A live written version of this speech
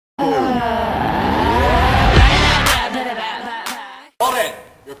Hold it!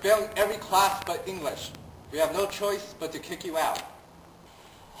 You're failing every class but English. We have no choice but to kick you out.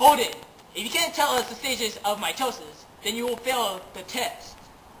 Hold it! If you can't tell us the stages of mitosis, then you will fail the test.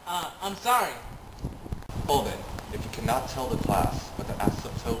 I'm sorry. Hold it. If you cannot tell the class what the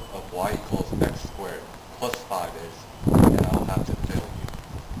asymptote of y equals x squared plus 5 is, then I'll have to fail you.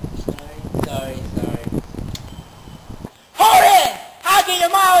 Sorry. Hold it! How can your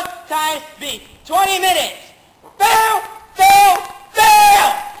model time be 20 minutes? Fail!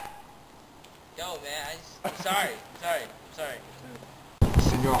 Yo, man, I'm sorry.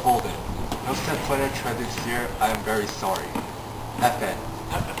 Senor Holden, no said player traduce here, I am very sorry. FN.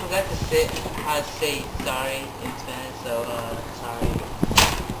 I forgot to say how to say sorry in Spanish, so sorry.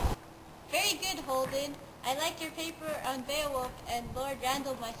 Very good, Holden. I like your paper on Beowulf and Lord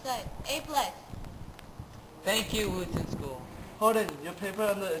Randall, my son. A+. Thank you, Wooten School. Holden, your paper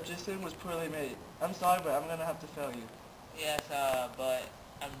on the Egyptian was poorly made. I'm sorry, but I'm gonna have to fail you. Yes, but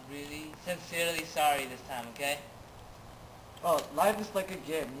I'm really sincerely sorry this time, okay? Oh, life is like a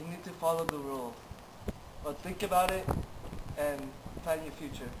game. You need to follow the rules. Well, think about it and plan your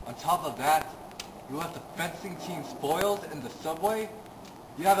future. On top of that, you left the fencing team spoiled in the subway?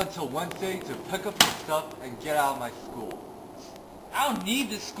 You have until Wednesday to pick up your stuff and get out of my school. I don't need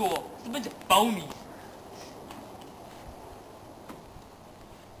this school. It's a bunch of phonies.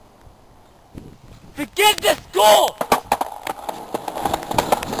 Forget the school!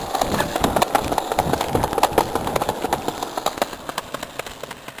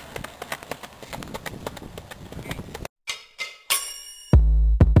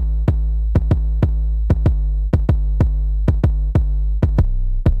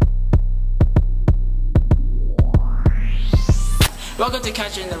 Welcome to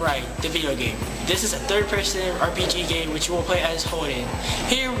Catcher in the Rye, the video game. This is a third-person RPG game which you will play as Holden.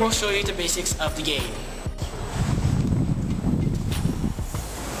 Here we'll show you the basics of the game.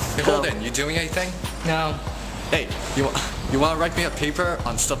 Hey Holden, you doing anything? No. Hey, you want to write me a paper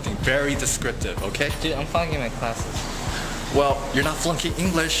on something very descriptive, okay? Dude, I'm flunking my classes. Well, you're not flunking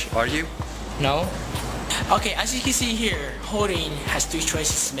English, are you? No. Okay, as you can see here, Holden has 3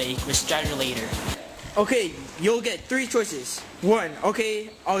 choices to make, which judge later. Okay, you'll get 3 choices. 1, okay,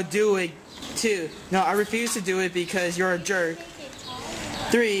 I'll do it. 2, no, I refuse to do it because you're a jerk.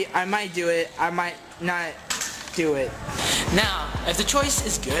 3, I might do it, I might not do it. Now, if the choice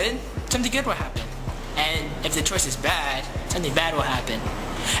is good, something good will happen. And if the choice is bad, something bad will happen.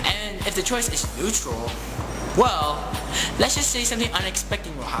 And if the choice is neutral, well, let's just say something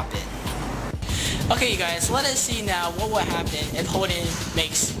unexpected will happen. Okay, you guys, let us see now what will happen if Holden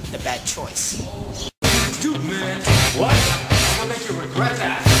makes the bad choice. Dude, man! What? I'm gonna make you regret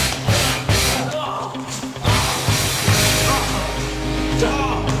that!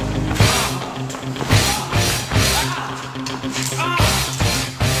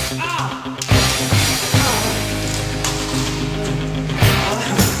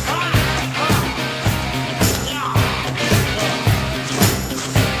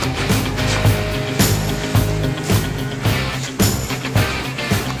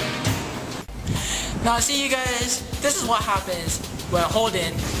 Now see you guys, this is what happens when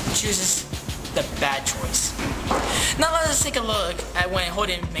Holden chooses the bad choice. Now let us take a look at when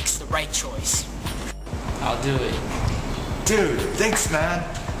Holden makes the right choice. I'll do it. Dude, thanks man.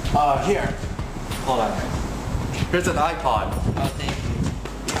 Here. Hold on. Here's an iPod. Oh, thank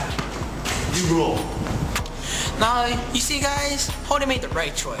you. You rule. Now, you see guys, Holden made the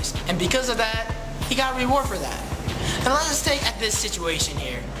right choice, and because of that, he got a reward for that. Now let us take at this situation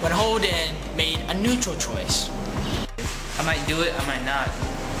here, when Holden made a neutral choice. I might do it, I might not.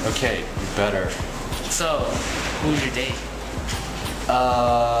 Okay, you better. So, who's your date?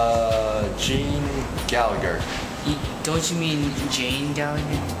 Gene Gallagher. Don't you mean Jane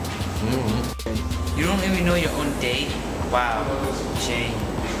Gallagher? Mm-hmm. You don't even know your own date? Wow, Jane.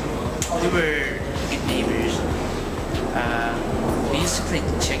 We were good neighbors. We used to play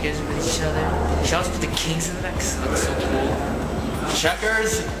checkers with each other. She also put the kings in the back, so it looked so cool.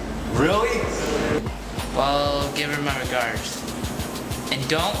 Checkers? Really? Well, give her my regards. And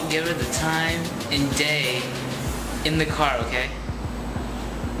don't give her the time and day in the car, okay?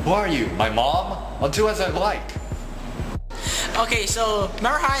 Who are you, my mom? I'll do as I like. Okay, so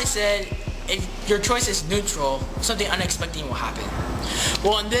remember how I said if your choice is neutral, something unexpected will happen.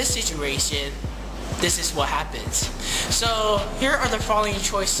 Well, in this situation, this is what happens. So here are the following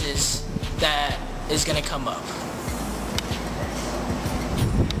choices that is gonna come up.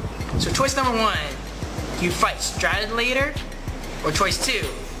 So choice number 1, you fight Stratton later, or choice 2,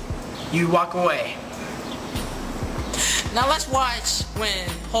 you walk away. Now let's watch when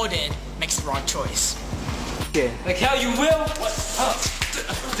Holden makes the wrong choice. Okay. Like hell you will?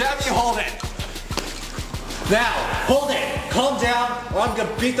 Damn you, Holden! Now, Holden, calm down or I'm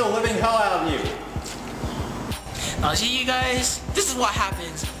gonna beat the living hell out of you. Now see you guys, this is what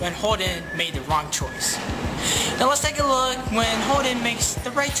happens when Holden made the wrong choice. Now let's take a look when Holden makes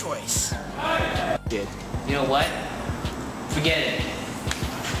the right choice. Good. You know what? Forget it.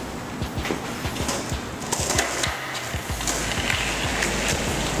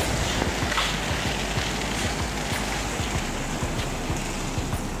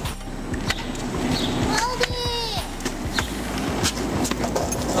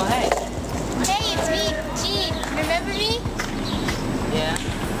 Oh hey. Hey, it's me, Jeep. Remember me? Yeah.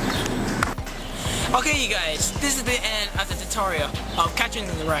 Okay you guys, this is the end of the tutorial of Catching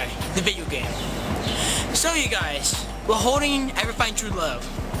in the Rye, the video game. So you guys, will Holden ever find true love?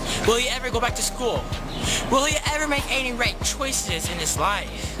 Will he ever go back to school? Will he ever make any right choices in his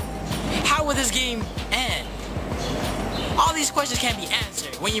life? How will this game end? All these questions can be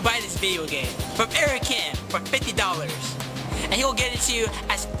answered when you buy this video game from Eric Kim for $50. And he'll get it to you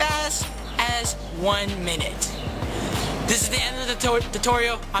as fast as 1 minute. This is the end of the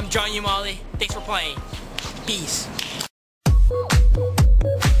tutorial. I'm John Umali. Thanks for playing. Peace.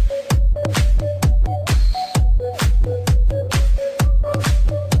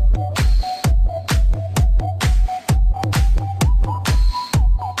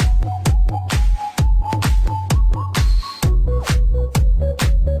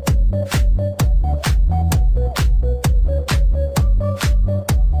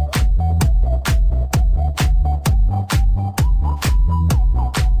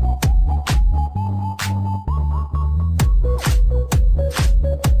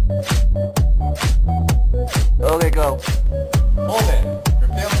 Okay, go. Holden, you're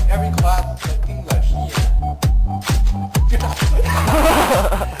failing every class except English.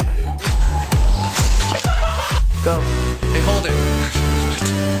 Go. Hey, Holden.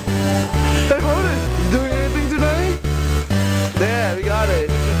 Hey, Holden, you doing anything tonight? Yeah, we got it.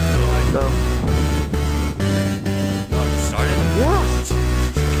 Go. Started?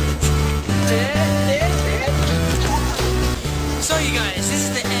 Yeah. So you guys, this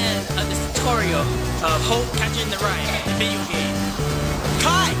is the end of this tutorial of Hope Catching the Rye, the video game.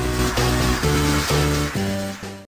 Cut!